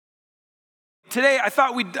today I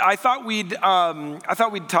thought we'd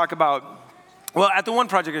talk about. Well, at the One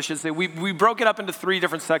Project, I should say, we broke it up into three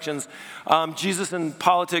different sections: Jesus and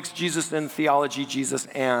politics, Jesus and theology, Jesus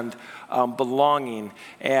and belonging.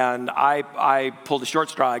 And I pulled a short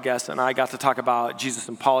straw, I guess, and I got to talk about Jesus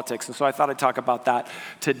and politics. And so I thought I'd talk about that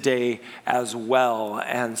today as well.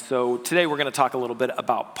 And so today we're going to talk a little bit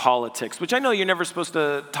about politics, which I know you're never supposed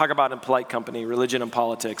to talk about in polite company, religion and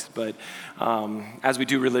politics. But as we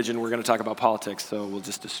do religion, we're going to talk about politics, so we'll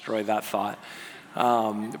just destroy that thought.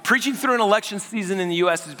 Preaching through an election season in the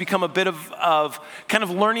U.S. has become a bit of kind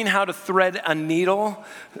of learning how to thread a needle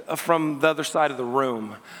from the other side of the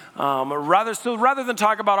room. Rather than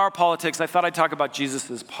talk about our politics, I thought I'd talk about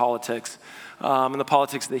Jesus' politics and the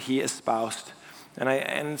politics that he espoused.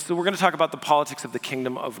 And so we're going to talk about the politics of the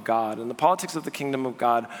kingdom of God. And the politics of the kingdom of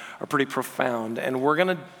God are pretty profound. And we're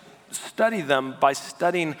going to study them by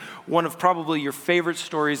studying one of probably your favorite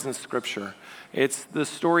stories in Scripture. It's the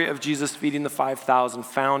story of Jesus feeding the 5,000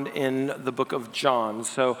 found in the book of John.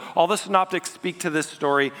 So all the synoptics speak to this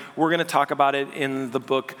story. We're going to talk about it in the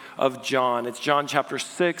book of John. It's John chapter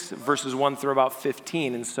 6, verses 1 through about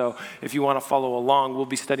 15. And so if you want to follow along, we'll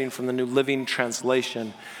be studying from the New Living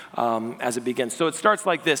Translation as it begins. So it starts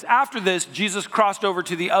like this. After this, Jesus crossed over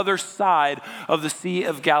to the other side of the Sea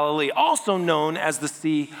of Galilee, also known as the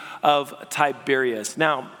Sea of Tiberias.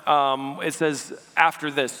 Now, it says after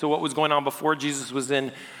this. So what was going on before Jesus was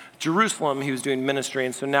in Jerusalem? He was doing ministry,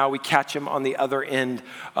 and so now we catch him on the other end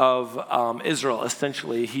of Israel,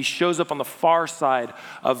 essentially. He shows up on the far side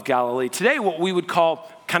of Galilee. Today, what we would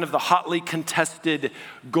call kind of the hotly contested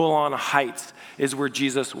Golan Heights is where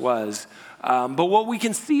Jesus was. But what we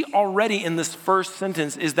can see already in this first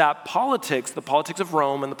sentence is that politics, the politics of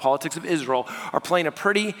Rome and the politics of Israel, are playing a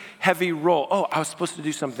pretty heavy role. Oh, I was supposed to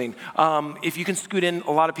do something. If you can scoot in,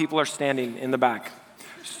 a lot of people are standing in the back.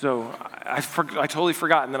 So I totally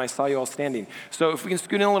forgot, and then I saw you all standing. So if we can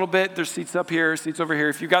scoot in a little bit, there's seats up here, seats over here.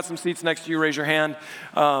 If you've got some seats next to you, raise your hand.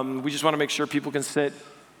 We just want to make sure people can sit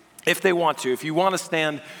if they want to. If you want to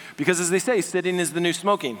stand, because as they say, sitting is the new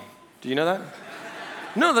smoking. Do you know that?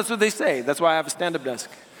 No, that's what they say. That's why I have a stand-up desk.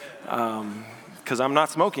 Because I'm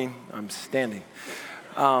not smoking, I'm standing.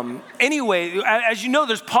 Anyway, as you know,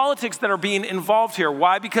 there's politics that are being involved here.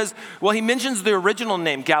 Why? Because, well, he mentions the original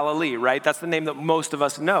name, Galilee, right? That's the name that most of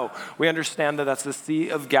us know. We understand that that's the Sea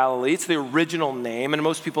of Galilee. It's the original name, and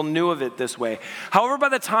most people knew of it this way. However, by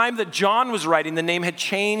the time that John was writing, the name had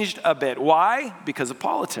changed a bit. Why? Because of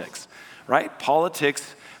politics, right?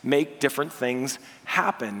 Politics make different things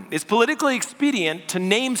happen. It's politically expedient to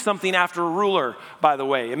name something after a ruler, by the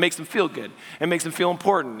way. It makes them feel good. It makes them feel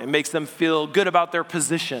important. It makes them feel good about their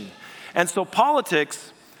position. And so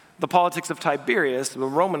politics, the politics of Tiberias, the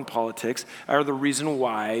Roman politics, are the reason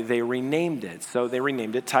why they renamed it. So they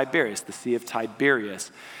renamed it Tiberias, the Sea of Tiberias.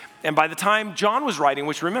 And by the time John was writing,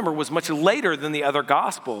 which remember was much later than the other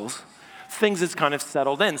Gospels, things has kind of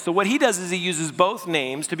settled in. So what he does is he uses both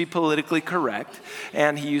names to be politically correct,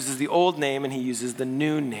 and he uses the old name and he uses the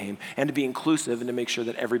new name, and to be inclusive and to make sure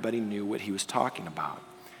that everybody knew what he was talking about.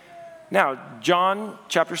 Now, John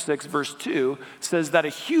chapter 6, verse 2 says that a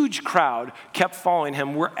huge crowd kept following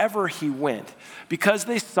him wherever he went because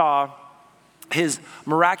they saw his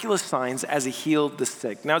miraculous signs as he healed the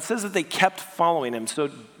sick. Now, it says that they kept following him. So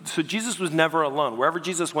Jesus was never alone. Wherever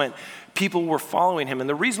Jesus went, people were following him. And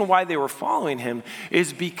the reason why they were following him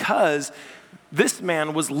is because this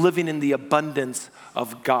man was living in the abundance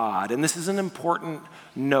of God. And this is an important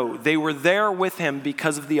note. They were there with him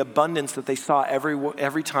because of the abundance that they saw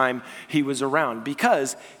every time he was around.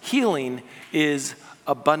 Because healing is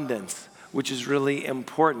abundance, which is really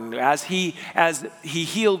important. As he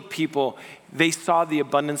healed people, they saw the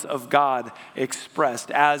abundance of God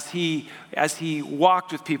expressed. As he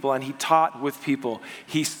walked with people and he taught with people,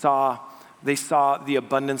 they saw the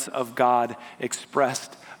abundance of God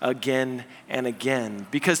expressed again and again.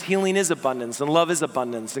 Because healing is abundance, and love is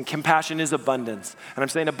abundance, and compassion is abundance. And I'm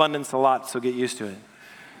saying abundance a lot, so get used to it.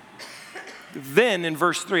 Then in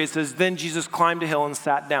verse 3, it says, then Jesus climbed a hill and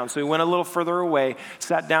sat down. So he went a little further away,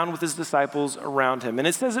 sat down with his disciples around him. And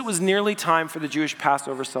it says it was nearly time for the Jewish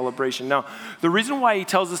Passover celebration. Now, the reason why he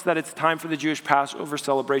tells us that it's time for the Jewish Passover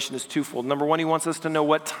celebration is twofold. Number one, he wants us to know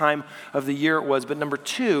what time of the year it was. But number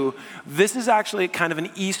two, this is actually kind of an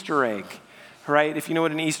Easter egg. Right? If you know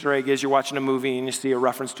what an Easter egg is, you're watching a movie and you see a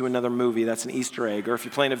reference to another movie, that's an Easter egg. Or if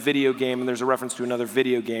you're playing a video game and there's a reference to another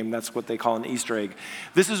video game, that's what they call an Easter egg.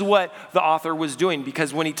 This is what the author was doing,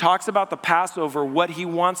 because when he talks about the Passover, what he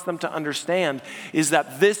wants them to understand is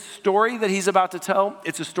that this story that he's about to tell,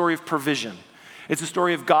 it's a story of provision. It's a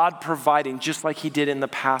story of God providing just like he did in the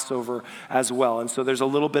Passover as well. And so there's a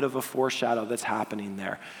little bit of a foreshadow that's happening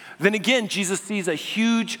there. Then again, Jesus sees a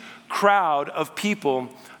huge crowd of people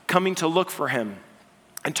coming to look for him.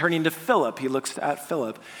 And turning to Philip, he looks at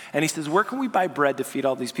Philip and he says, where can we buy bread to feed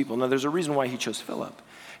all these people? Now, there's a reason why he chose Philip.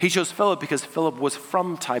 He chose Philip because Philip was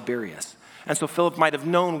from Tiberias. And so Philip might have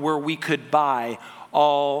known where we could buy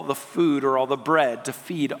all the food or all the bread to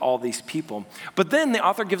feed all these people. But then the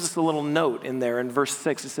author gives us a little note in there in verse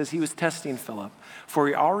 6. It says he was testing Philip, for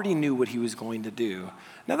he already knew what he was going to do.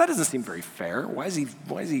 Now, that doesn't seem very fair. Why is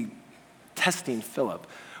he testing Philip?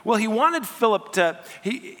 Well, he wanted Philip to...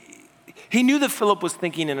 He knew that Philip was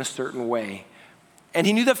thinking in a certain way. And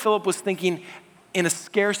he knew that Philip was thinking in a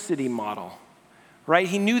scarcity model, right?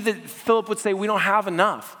 He knew that Philip would say, we don't have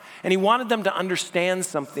enough. And he wanted them to understand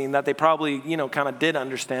something that they probably, kind of did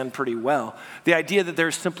understand pretty well. The idea that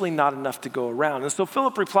there's simply not enough to go around. And so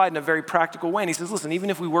Philip replied in a very practical way. And he says, listen, even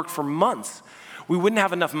if we worked for months, we wouldn't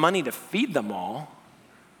have enough money to feed them all.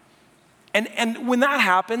 And when that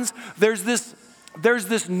happens, there's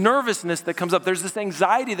this nervousness that comes up. There's this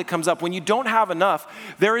anxiety that comes up. When you don't have enough,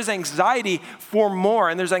 there is anxiety for more.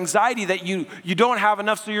 And there's anxiety that you don't have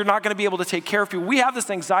enough, so you're not going to be able to take care of people. We have this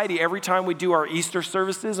anxiety every time we do our Easter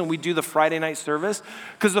services and we do the Friday night service.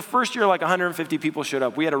 Because the first year, like 150 people showed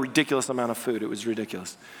up. We had a ridiculous amount of food. It was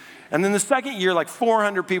ridiculous. And then the second year, like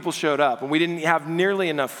 400 people showed up, and we didn't have nearly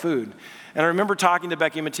enough food. And I remember talking to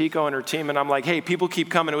Becky Matiko and her team, and I'm like, hey, people keep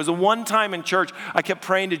coming. It was a one time in church, I kept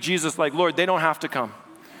praying to Jesus, like, Lord, they don't have to come.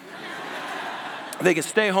 They can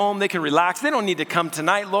stay home, they can relax. They don't need to come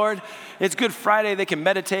tonight, Lord. It's Good Friday. They can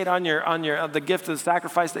meditate on the gift of the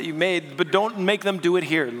sacrifice that you made, but don't make them do it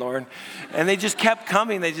here, Lord. And they just kept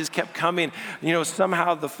coming.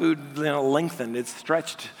 Somehow the food lengthened. It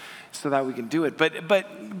stretched so that we can do it.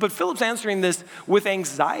 But Philip's answering this with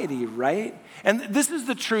anxiety, right? And this is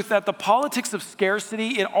the truth, that the politics of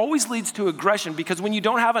scarcity, it always leads to aggression, because when you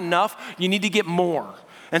don't have enough, you need to get more.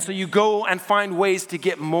 And so you go and find ways to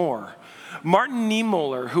get more. Martin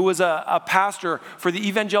Niemöller, who was a pastor for the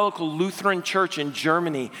Evangelical Lutheran Church in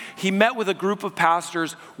Germany, he met with a group of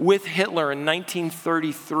pastors with Hitler in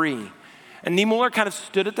 1933. And Niemöller kind of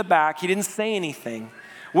stood at the back. He didn't say anything.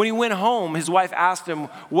 When he went home, his wife asked him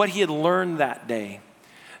what he had learned that day.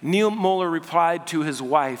 Niemöller replied to his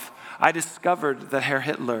wife, I discovered that Herr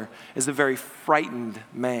Hitler is a very frightened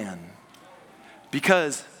man.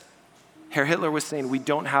 Because Herr Hitler was saying we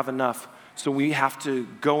don't have enough, so we have to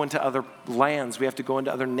go into other lands, we have to go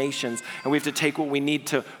into other nations, and we have to take what we need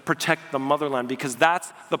to protect the motherland, because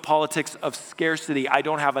that's the politics of scarcity. I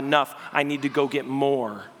don't have enough, I need to go get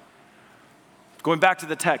more. Going back to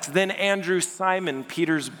the text, then Andrew Simon,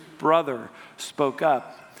 Peter's brother, spoke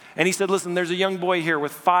up. And he said, listen, there's a young boy here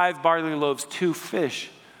with 5 barley loaves, 2 fish.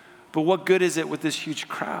 But what good is it with this huge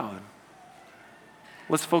crowd?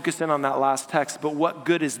 Let's focus in on that last text. But what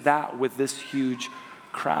good is that with this huge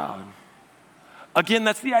crowd? Again,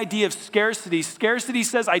 that's the idea of scarcity. Scarcity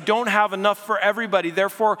says, I don't have enough for everybody.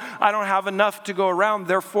 Therefore, I don't have enough to go around.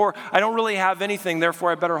 Therefore, I don't really have anything.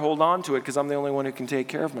 Therefore, I better hold on to it because I'm the only one who can take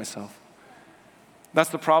care of myself. That's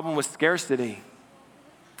the problem with scarcity.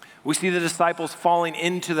 We see the disciples falling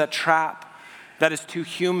into that trap that is too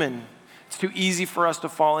human. It's too easy for us to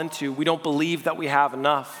fall into. We don't believe that we have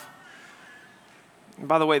enough. And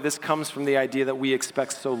by the way, this comes from the idea that we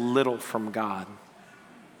expect so little from God.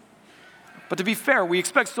 But to be fair, we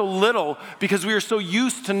expect so little because we are so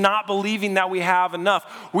used to not believing that we have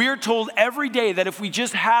enough. We are told every day that if we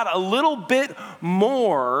just had a little bit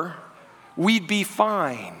more, we'd be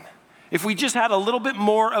fine. If we just had a little bit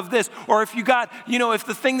more of this, or if you got, if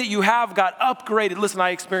the thing that you have got upgraded. Listen, I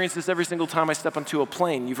experience this every single time I step onto a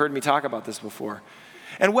plane. You've heard me talk about this before.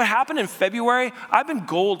 And what happened in February, I've been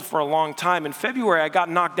gold for a long time. In February, I got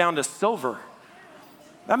knocked down to silver.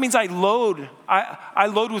 That means I load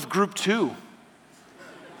with group 2.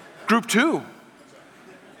 Group 2.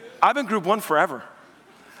 I've been group 1 forever.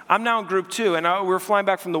 I'm now in group 2, and we're flying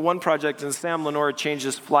back from the One Project, and Sam Lenore changed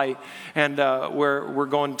his flight, and we're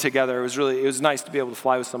going together. It was nice to be able to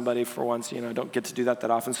fly with somebody for once. I don't get to do that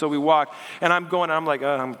often. So we walk, and I'm going, and I'm like,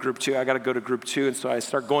 I'm group 2. I got to go to group 2, and so I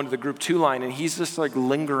start going to the group 2 line, and he's just like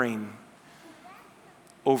lingering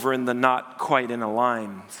over in the not quite in a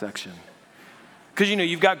line section. Because,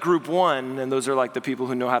 you've got group 1, and those are like the people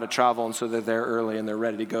who know how to travel, and so they're there early, and they're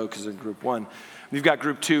ready to go because they're in group 1. You've got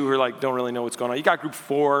group 2 who are like, don't really know what's going on. You got group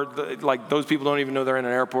 4, those people don't even know they're in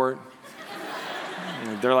an airport.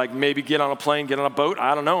 They're like, maybe get on a plane, get on a boat.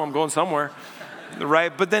 I don't know, I'm going somewhere,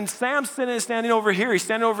 right? But then Sam's standing over here. He's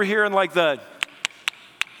standing over here and I'm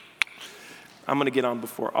going to get on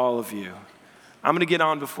before all of you. I'm going to get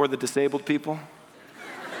on before the disabled people.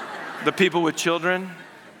 The people with children.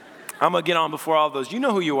 I'm going to get on before all those. You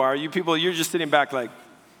know who you are. You people, you're just sitting back like.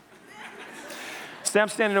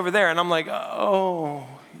 Sam's standing over there, and I'm like, oh,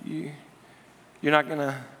 you're not going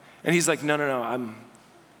to. And he's like, no, I'm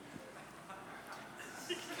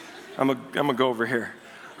going to go over here.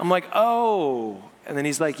 I'm like, oh. And then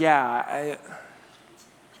he's like, yeah,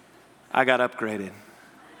 I got upgraded.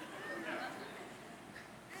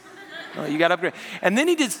 Oh, you got upgraded. And then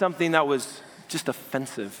he did something that was just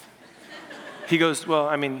offensive. He goes, well,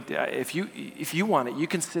 I mean, if you want it, you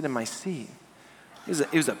can sit in my seat.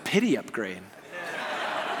 It was a pity upgrade.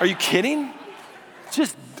 Are you kidding?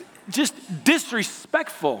 Just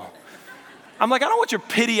disrespectful. I'm like, I don't want your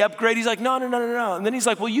pity upgrade. He's like, no. And then he's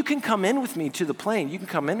like, well, you can come in with me to the plane. You can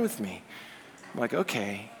come in with me. I'm like,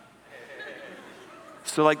 okay.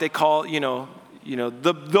 So like they call, the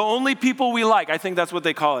only people we like. I think that's what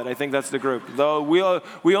they call it. I think that's the group. Though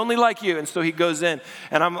we only like you. And so he goes in,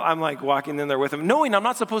 and I'm like walking in there with him, knowing I'm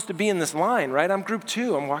not supposed to be in this line, right? I'm group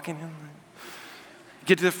 2. I'm walking in.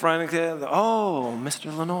 Get to the front, and oh,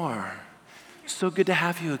 Mr. Lenore, so good to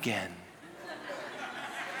have you again.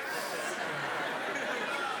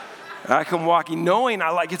 I come walking, knowing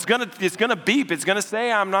it's gonna beep. It's gonna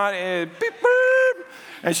say I'm not beep beep.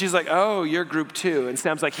 And she's like, oh, you're group 2. And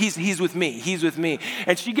Sam's like, he's with me. He's with me.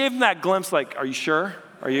 And she gave him that glimpse, like, are you sure?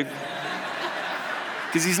 Are you?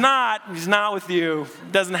 Because he's not with you.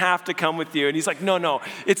 Doesn't have to come with you. And he's like, no,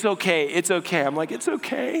 it's okay. I'm like, it's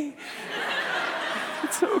okay.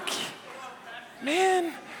 It's okay.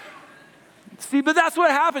 Man. See, but that's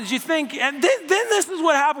what happens. You think, and then this is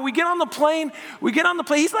what happened. We get on the plane.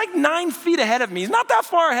 He's like 9 feet ahead of me. He's not that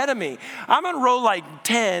far ahead of me. I'm in row like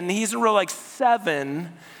 10. He's in row like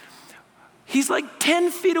 7. He's like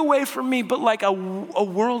 10 feet away from me, but like a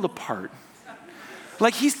world apart.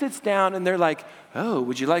 Like he sits down and they're like, oh,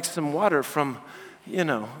 would you like some water from,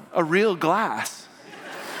 a real glass?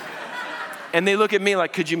 And they look at me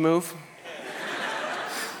like, could you move?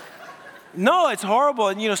 No, it's horrible.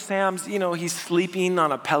 And Sam's, he's sleeping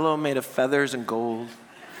on a pillow made of feathers and gold.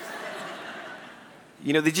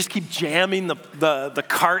 They just keep jamming the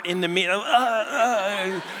cart into me.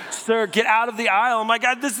 Sir, get out of the aisle. Oh my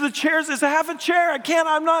God, this is the chairs. It's a half a chair. I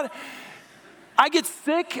get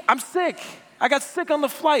sick. I'm sick. I got sick on the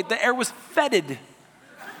flight. The air was fetid.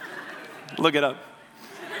 Look it up.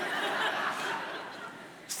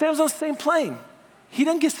 Sam's on the same plane. He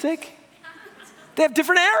doesn't get sick. They have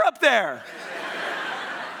different air up there.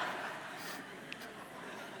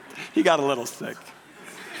 He got a little sick.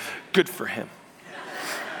 Good for him.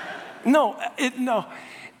 No.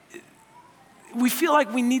 We feel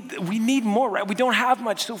like we need more, right? We don't have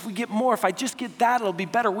much, so if we get more, if I just get that, it'll be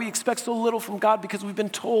better. We expect so little from God because we've been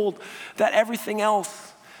told that everything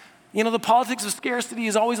else, the politics of scarcity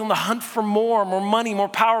is always on the hunt for more money, more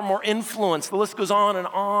power, more influence. The list goes on and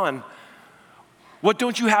on. What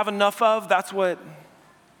don't you have enough of? That's what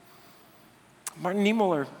Martin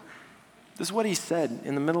Niemöller, this is what he said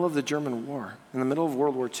in the middle of the German war, in the middle of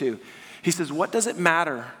World War II. He says, what does it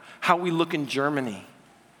matter how we look in Germany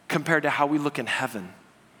compared to how we look in heaven?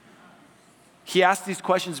 He asked these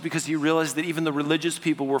questions because he realized that even the religious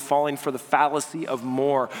people were falling for the fallacy of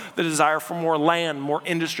more, the desire for more land, more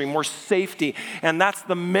industry, more safety. And that's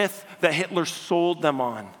the myth that Hitler sold them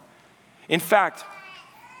on. In fact,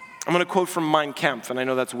 I'm going to quote from Mein Kampf, and I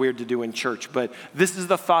know that's weird to do in church, but this is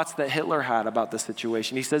the thoughts that Hitler had about the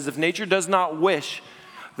situation. He says, if nature does not wish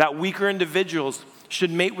that weaker individuals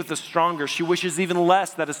should mate with the stronger, she wishes even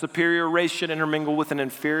less that a superior race should intermingle with an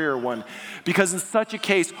inferior one. Because in such a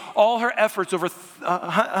case, all her efforts over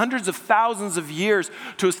hundreds of thousands of years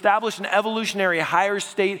to establish an evolutionary higher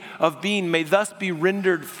state of being may thus be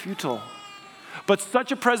rendered futile. But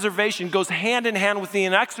such a preservation goes hand in hand with the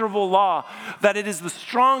inexorable law that it is the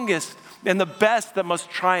strongest and the best that must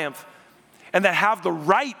triumph and that have the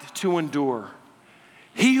right to endure.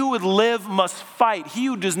 He who would live must fight. He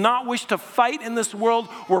who does not wish to fight in this world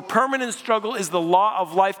where permanent struggle is the law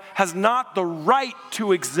of life has not the right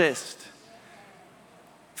to exist.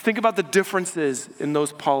 Think about the differences in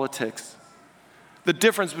those politics. The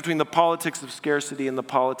difference between the politics of scarcity and the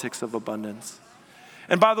politics of abundance.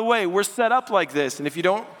 And by the way, we're set up like this. And if you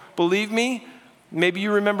don't believe me, maybe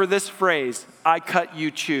you remember this phrase, I cut,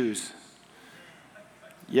 you choose.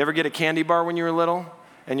 You ever get a candy bar when you were little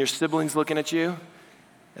and your siblings looking at you?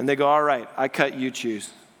 And they go, all right, I cut, you choose.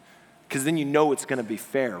 Because then you know it's going to be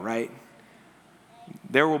fair, right?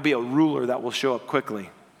 There will be a ruler that will show up quickly.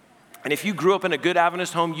 And if you grew up in a good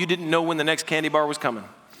Adventist home, you didn't know when the next candy bar was coming.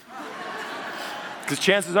 Because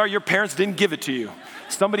chances are your parents didn't give it to you.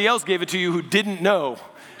 Somebody else gave it to you who didn't know.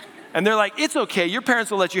 And they're like, it's okay, your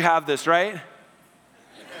parents will let you have this, right?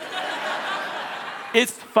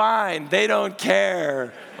 It's fine. They don't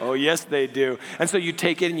care. Oh, yes, they do. And so you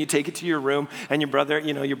take it and you take it to your room, and your brother,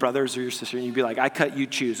 your brothers or your sister, and you'd be like, I cut, you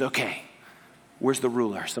choose. Okay, where's the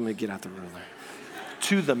ruler? Somebody get out the ruler.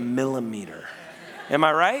 To the millimeter. Am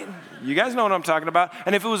I right? You guys know what I'm talking about.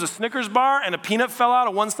 And if it was a Snickers bar and a peanut fell out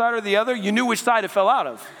of one side or the other, you knew which side it fell out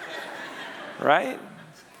of. Right?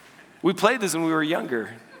 We played this when we were younger.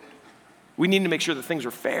 We need to make sure that things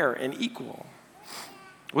are fair and equal.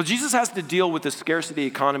 Well, Jesus has to deal with the scarcity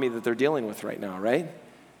economy that they're dealing with right now, right?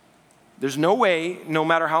 There's no way, no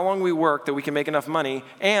matter how long we work, that we can make enough money.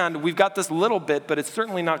 And we've got this little bit, but it's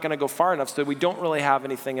certainly not going to go far enough, so we don't really have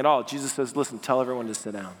anything at all. Jesus says, listen, tell everyone to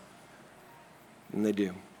sit down. And they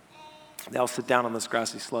do. They all sit down on this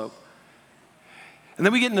grassy slope. And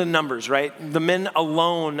then we get into numbers, right? The men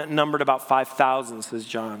alone numbered about 5,000, says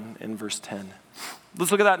John in verse 10.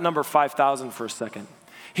 Let's look at that number 5,000 for a second.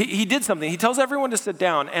 He did something. He tells everyone to sit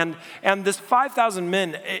down. And this 5,000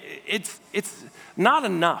 men, it's not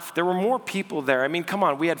enough. There were more people there. I mean, come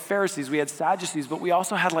on. We had Pharisees, we had Sadducees, but we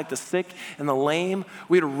also had like the sick and the lame.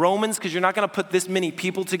 We had Romans, because you're not going to put this many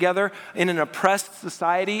people together in an oppressed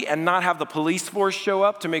society and not have the police force show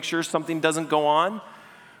up to make sure something doesn't go on.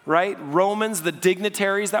 Right? Romans, the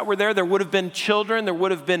dignitaries that were there, there would have been children, there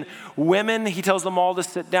would have been women. He tells them all to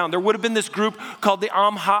sit down. There would have been this group called the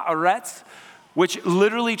Am Haaretz, which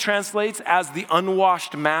literally translates as the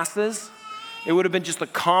unwashed masses. It would have been just the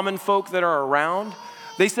common folk that are around.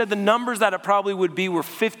 They said the numbers that it probably would be were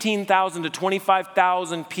 15,000 to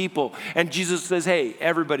 25,000 people. And Jesus says, hey,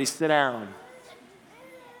 everybody sit down.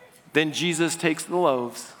 Then Jesus takes the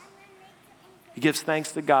loaves. He gives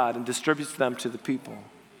thanks to God and distributes them to the people.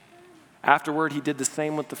 Afterward, he did the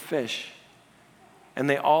same with the fish. And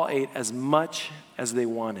they all ate as much as they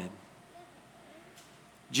wanted.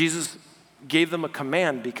 Jesus gave them a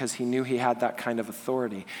command because he knew he had that kind of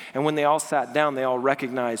authority. And when they all sat down, they all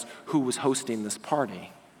recognized who was hosting this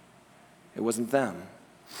party. It wasn't them.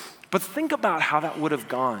 But think about how that would have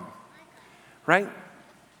gone, right?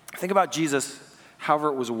 Think about Jesus, however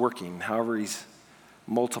it was working, however he's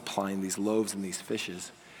multiplying these loaves and these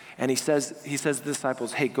fishes. And he says to the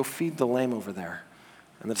disciples, hey, go feed the lame over there.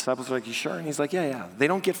 And the disciples are like, you sure? And he's like, yeah. They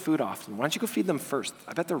don't get food often. Why don't you go feed them first?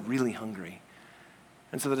 I bet they're really hungry.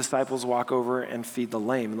 And so the disciples walk over and feed the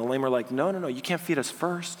lame. And the lame are like, no, you can't feed us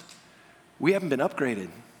first. We haven't been upgraded.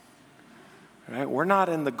 Right? We're not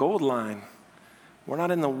in the gold line. We're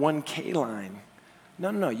not in the 1K line.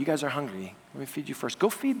 No, you guys are hungry. Let me feed you first. Go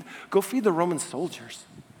feed the Roman soldiers.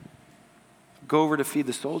 Go over to feed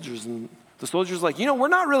the soldiers. And the soldiers are like, we're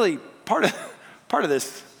not really part of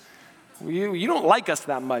this. You don't like us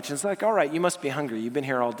that much. And it's like, all right, you must be hungry. You've been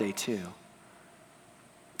here all day too.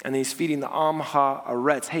 And he's feeding the Am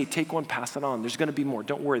Haaretz. Hey, take one, pass it on. There's going to be more.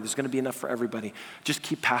 Don't worry. There's going to be enough for everybody. Just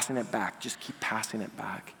keep passing it back. Just keep passing it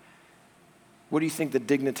back. What do you think the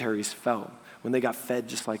dignitaries felt when they got fed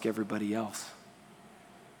just like everybody else?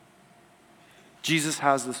 Jesus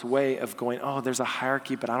has this way of going, oh, there's a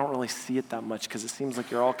hierarchy, but I don't really see it that much because it seems like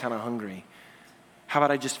you're all kind of hungry. How about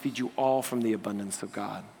I just feed you all from the abundance of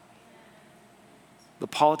God? The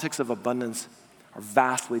politics of abundance are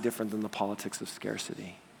vastly different than the politics of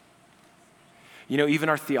scarcity. Even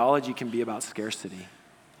our theology can be about scarcity.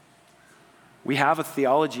 We have a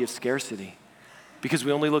theology of scarcity because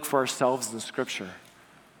we only look for ourselves in Scripture,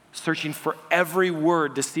 searching for every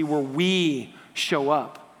word to see where we show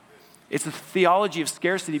up. It's a theology of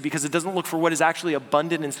scarcity because it doesn't look for what is actually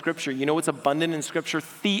abundant in Scripture. You know what's abundant in Scripture?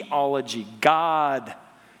 Theology. God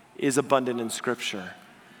is abundant in Scripture.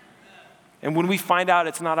 And when we find out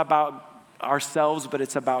it's not about ourselves, but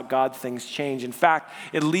it's about God, things change. In fact,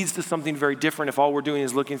 it leads to something very different if all we're doing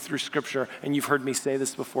is looking through Scripture, and you've heard me say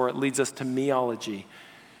this before, it leads us to meology.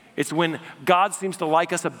 It's when God seems to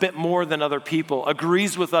like us a bit more than other people,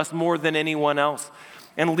 agrees with us more than anyone else,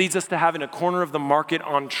 and leads us to having a corner of the market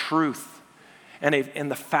on truth and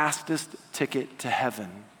the fastest ticket to heaven.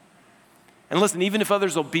 And listen, even if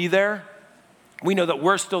others will be there, we know that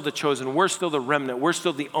we're still the chosen, we're still the remnant, we're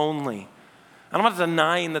still the only. I'm not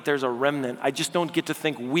denying that there's a remnant. I just don't get to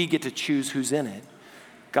think we get to choose who's in it.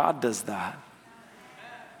 God does that.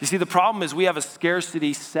 You see, the problem is we have a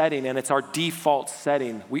scarcity setting, and it's our default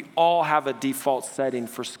setting. We all have a default setting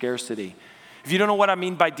for scarcity. If you don't know what I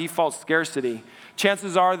mean by default scarcity,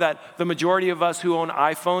 chances are that the majority of us who own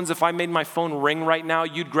iPhones, if I made my phone ring right now,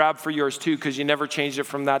 you'd grab for yours too because you never changed it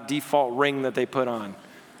from that default ring that they put on.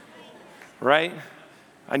 Right?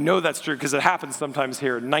 I know that's true because it happens sometimes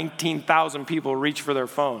here. 19,000 people reach for their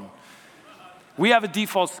phone. We have a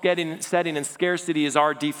default setting, and scarcity is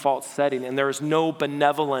our default setting, and there is no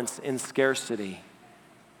benevolence in scarcity.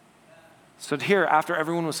 So here, after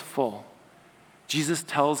everyone was full, Jesus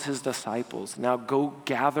tells his disciples, now go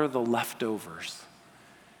gather the leftovers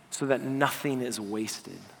so that nothing is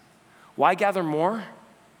wasted. Why gather more?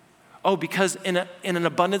 Oh, because in an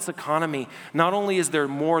abundance economy, not only is there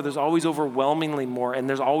more, there's always overwhelmingly more, and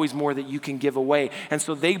there's always more that you can give away. And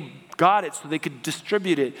so they got it so they could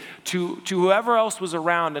distribute it to whoever else was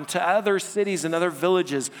around and to other cities and other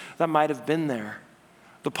villages that might have been there.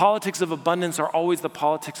 The politics of abundance are always the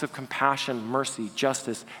politics of compassion, mercy,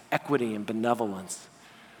 justice, equity, and benevolence.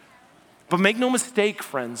 But make no mistake,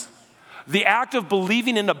 friends, the act of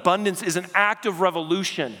believing in abundance is an act of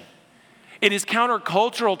revolution. It is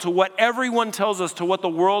countercultural to what everyone tells us, to what the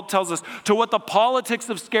world tells us, to what the politics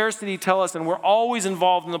of scarcity tell us, and we're always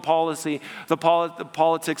involved in the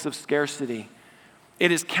politics of scarcity.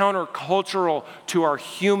 It is countercultural to our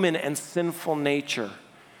human and sinful nature.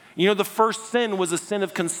 You know, the first sin was a sin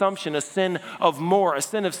of consumption, a sin of more, a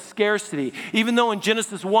sin of scarcity. Even though in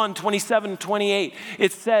Genesis 1, 27, 28,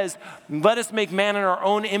 it says, let us make man in our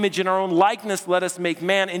own image, in our own likeness, let us make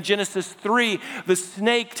man. In Genesis 3, the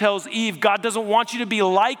snake tells Eve, God doesn't want you to be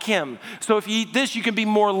like him. So if you eat this, you can be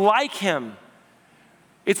more like him.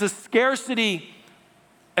 It's a scarcity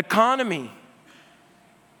economy.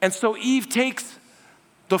 And so Eve takes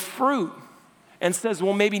the fruit and says,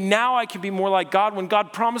 well, maybe now I can be more like God, when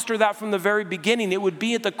God promised her that from the very beginning. It would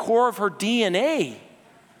be at the core of her DNA.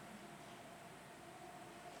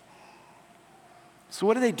 So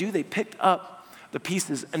what do? They picked up the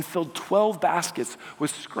pieces and filled 12 baskets with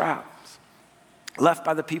scraps left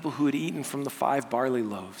by the people who had eaten from the 5 barley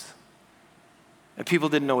loaves. And people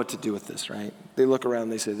didn't know what to do with this, right? They look around,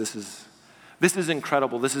 they say, this is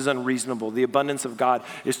incredible, this is unreasonable. The abundance of God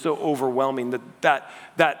is so overwhelming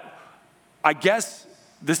that I guess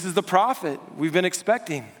this is the prophet we've been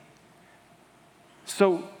expecting.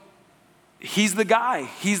 So he's the guy.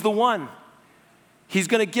 He's the one. He's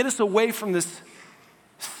going to get us away from this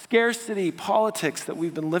scarcity politics that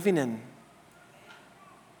we've been living in.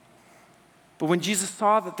 But when Jesus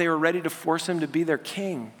saw that they were ready to force him to be their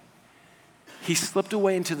king, he slipped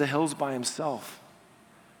away into the hills by himself.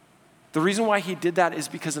 The reason why he did that is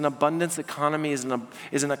because an abundance economy is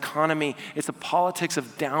an economy, it's a politics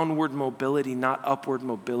of downward mobility, not upward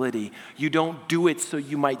mobility. You don't do it so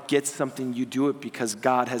you might get something, you do it because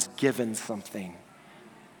God has given something.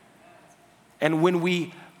 And when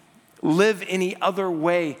we live any other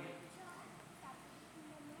way,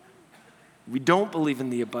 we don't believe in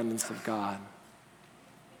the abundance of God.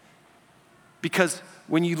 Because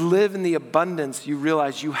when you live in the abundance, you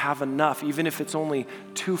realize you have enough. Even if it's only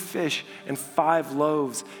 2 fish and 5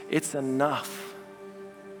 loaves, it's enough.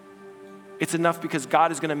 It's enough because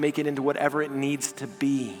God is going to make it into whatever it needs to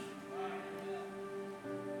be.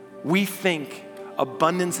 We think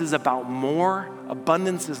abundance is about more.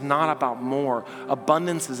 Abundance is not about more.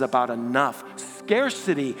 Abundance is about enough.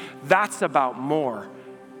 Scarcity, that's about more.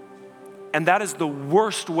 And that is the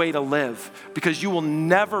worst way to live, because you will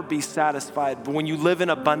never be satisfied. But when you live in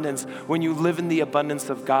abundance, when you live in the abundance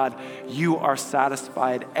of God, you are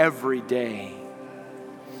satisfied every day.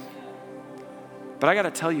 But I got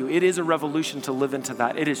to tell you, it is a revolution to live into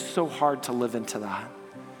that. It is so hard to live into that,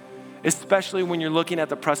 especially when you're looking at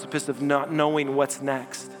the precipice of not knowing what's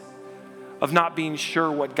next, of not being sure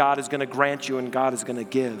what God is going to grant you and God is going to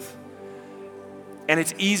give. And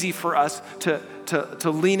it's easy for us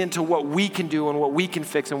to lean into what we can do and what we can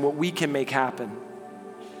fix and what we can make happen.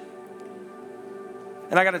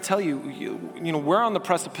 And I got to tell you, we're on the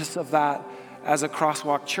precipice of that as a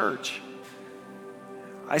Crosswalk church.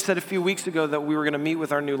 I said a few weeks ago that we were going to meet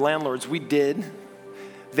with our new landlords. We did.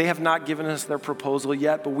 They have not given us their proposal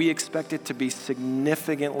yet, but we expect it to be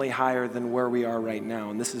significantly higher than where we are right now.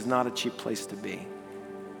 And this is not a cheap place to be.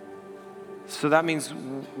 So that means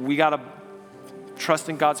we got to trust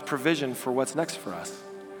in God's provision for what's next for us.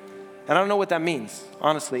 And I don't know what that means,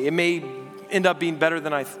 honestly. It may end up being better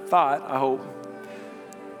than I thought, I hope.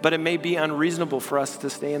 But it may be unreasonable for us to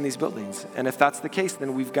stay in these buildings. And if that's the case,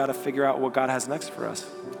 then we've got to figure out what God has next for us.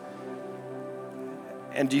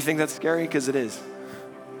 And do you think that's scary? Because it is.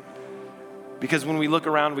 Because when we look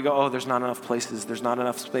around, we go, oh, there's not enough places. There's not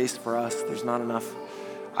enough space for us. There's not enough.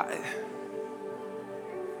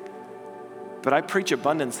 But I preach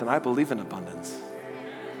abundance, and I believe in abundance.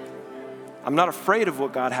 I'm not afraid of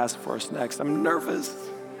what God has for us next. I'm nervous,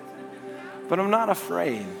 but I'm not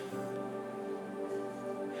afraid.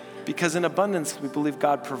 Because in abundance, we believe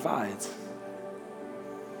God provides.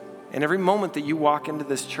 And every moment that you walk into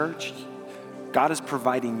this church, God is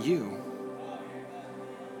providing you.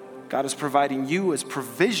 God is providing you as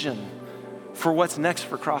provision for what's next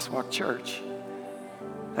for Crosswalk Church.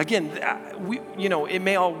 Again, it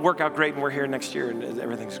may all work out great and we're here next year and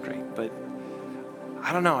everything's great, but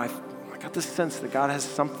I don't know, I got this sense that God has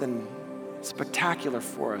something spectacular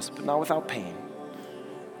for us, but not without pain.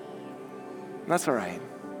 And that's all right.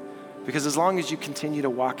 Because as long as you continue to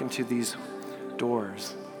walk into these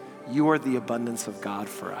doors, you are the abundance of God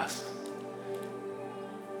for us.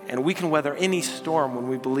 And we can weather any storm when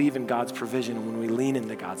we believe in God's provision and when we lean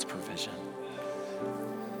into God's provision.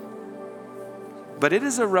 But it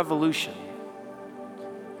is a revolution,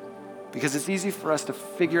 because it's easy for us to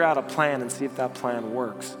figure out a plan and see if that plan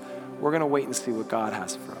works. We're going to wait and see what God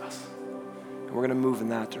has for us. And we're going to move in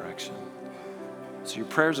that direction. So your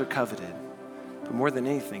prayers are coveted, but more than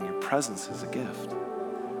anything, your presence is a gift,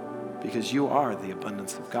 because you are the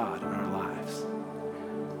abundance of God in our lives.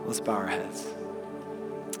 Let's bow our heads.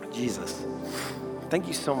 Jesus, thank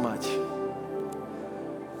you so much.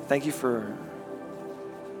 Thank you for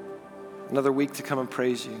another week to come and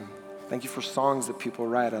praise you. Thank you for songs that people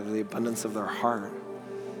write out of the abundance of their heart.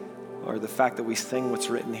 Lord, the fact that we sing what's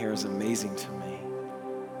written here is amazing to me.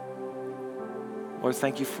 Lord,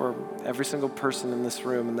 thank you for every single person in this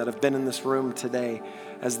room and that have been in this room today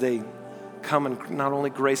as they come and not only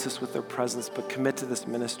grace us with their presence, but commit to this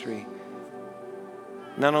ministry.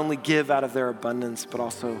 Not only give out of their abundance, but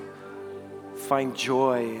also find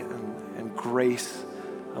joy and grace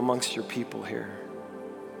amongst your people here.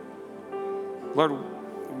 Lord,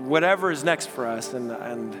 whatever is next for us, and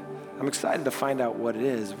I'm excited to find out what it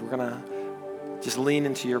is, we're going to just lean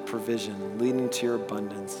into your provision, lean into your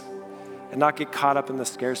abundance, and not get caught up in the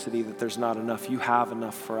scarcity that there's not enough. You have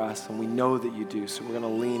enough for us, and we know that you do, so we're going to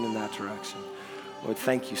lean in that direction. Lord,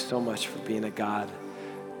 thank you so much for being a God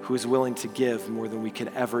who is willing to give more than we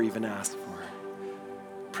could ever even ask for.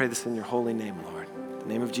 Pray this in your holy name, Lord. In the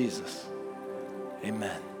name of Jesus,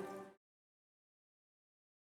 amen.